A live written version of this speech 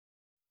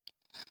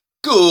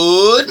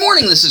Good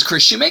morning, this is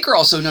Chris Shoemaker,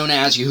 also known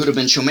as Yehuda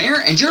Ben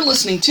Shomer, and you're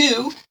listening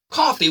to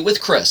Coffee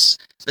with Chris,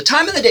 the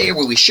time of the day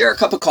where we share a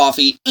cup of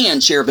coffee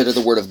and share a bit of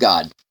the Word of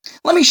God.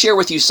 Let me share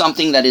with you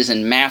something that is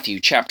in Matthew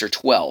chapter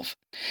 12.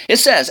 It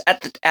says,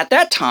 at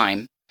that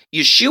time,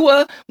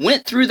 Yeshua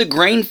went through the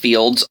grain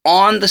fields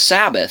on the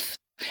Sabbath,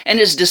 and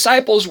his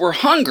disciples were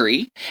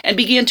hungry and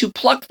began to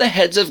pluck the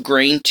heads of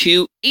grain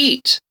to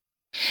eat.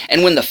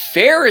 And when the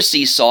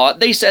Pharisees saw it,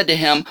 they said to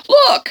him,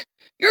 "Look,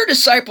 your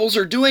disciples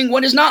are doing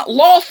what is not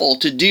lawful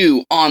to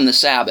do on the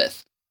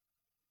Sabbath."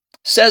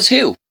 Says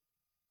who?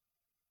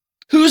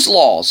 Whose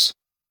laws?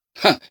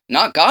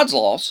 Not God's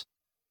laws.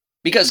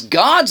 Because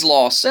God's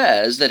law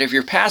says that if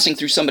you're passing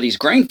through somebody's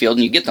grain field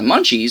and you get the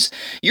munchies,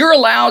 you're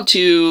allowed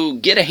to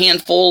get a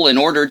handful in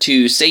order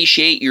to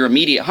satiate your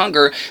immediate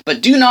hunger,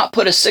 but do not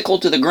put a sickle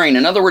to the grain.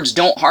 In other words,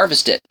 don't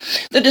harvest it.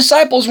 The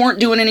disciples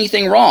weren't doing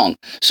anything wrong.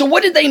 So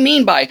what did they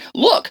mean by,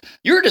 look,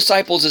 your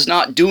disciples is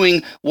not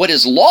doing what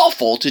is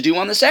lawful to do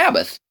on the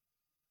Sabbath?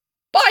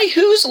 By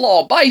whose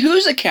law? By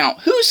whose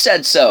account? Who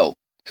said so?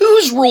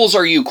 Whose rules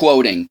are you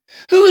quoting?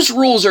 Whose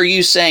rules are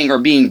you saying are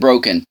being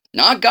broken?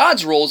 Not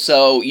God's rules,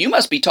 so you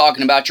must be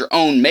talking about your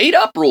own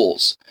made-up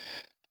rules.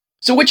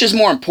 So which is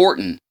more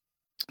important?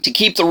 To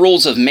keep the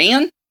rules of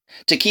man?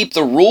 To keep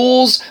the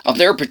rules of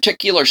their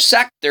particular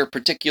sect, their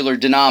particular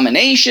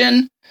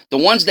denomination? The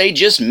ones they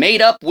just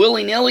made up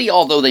willy-nilly,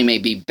 although they may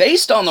be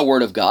based on the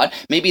Word of God.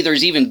 Maybe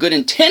there's even good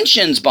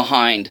intentions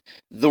behind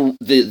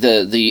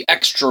the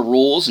extra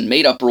rules and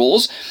made-up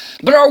rules.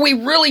 But are we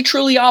really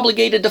truly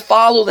obligated to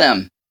follow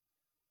them?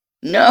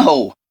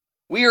 No.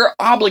 We are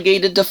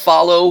obligated to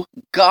follow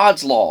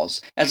God's laws.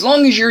 As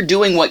long as you're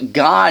doing what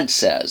God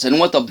says and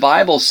what the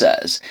Bible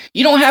says,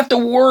 you don't have to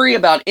worry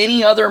about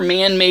any other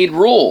man-made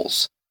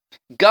rules.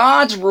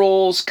 God's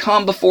rules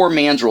come before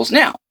man's rules.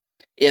 Now,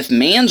 if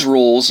man's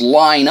rules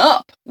line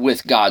up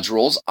with God's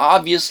rules,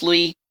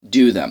 obviously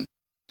do them.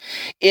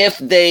 If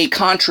they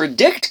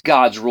contradict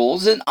God's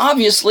rules, then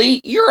obviously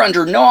you're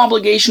under no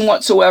obligation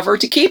whatsoever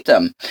to keep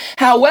them.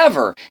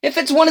 However, if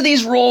it's one of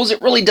these rules,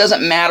 it really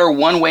doesn't matter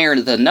one way or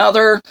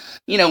another.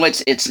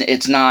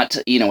 It's not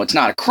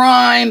a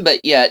crime,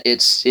 but yet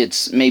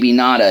it's maybe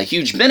not a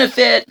huge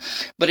benefit,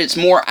 but it's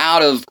more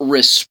out of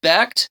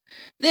respect.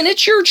 Then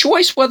it's your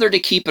choice whether to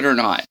keep it or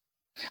not.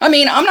 I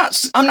mean, I'm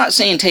not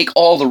saying take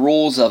all the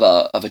rules of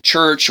a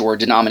church or a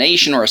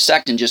denomination or a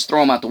sect and just throw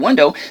them out the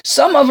window.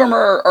 Some of them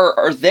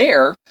are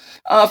there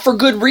for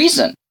good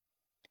reason.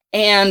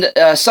 And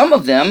some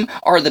of them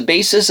are the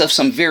basis of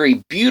some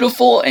very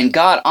beautiful and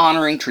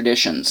God-honoring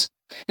traditions.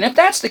 And if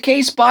that's the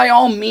case, by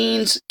all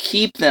means,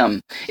 keep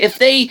them. If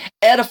they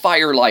edify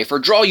your life or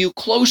draw you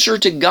closer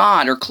to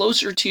God or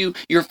closer to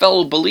your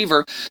fellow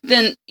believer,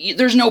 then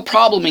there's no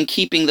problem in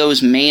keeping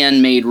those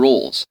man-made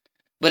rules.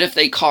 But if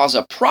they cause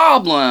a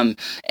problem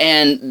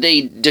and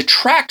they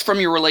detract from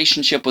your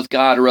relationship with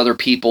God or other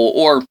people,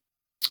 or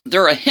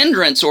they're a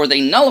hindrance or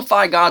they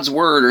nullify God's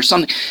word or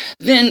something,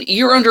 then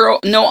you're under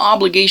no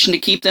obligation to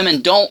keep them,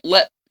 and don't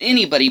let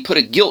anybody put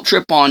a guilt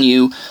trip on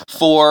you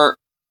for,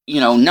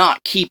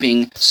 not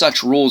keeping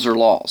such rules or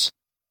laws.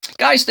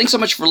 Guys, thanks so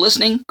much for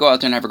listening. Go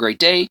out there and have a great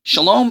day.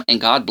 Shalom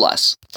and God bless.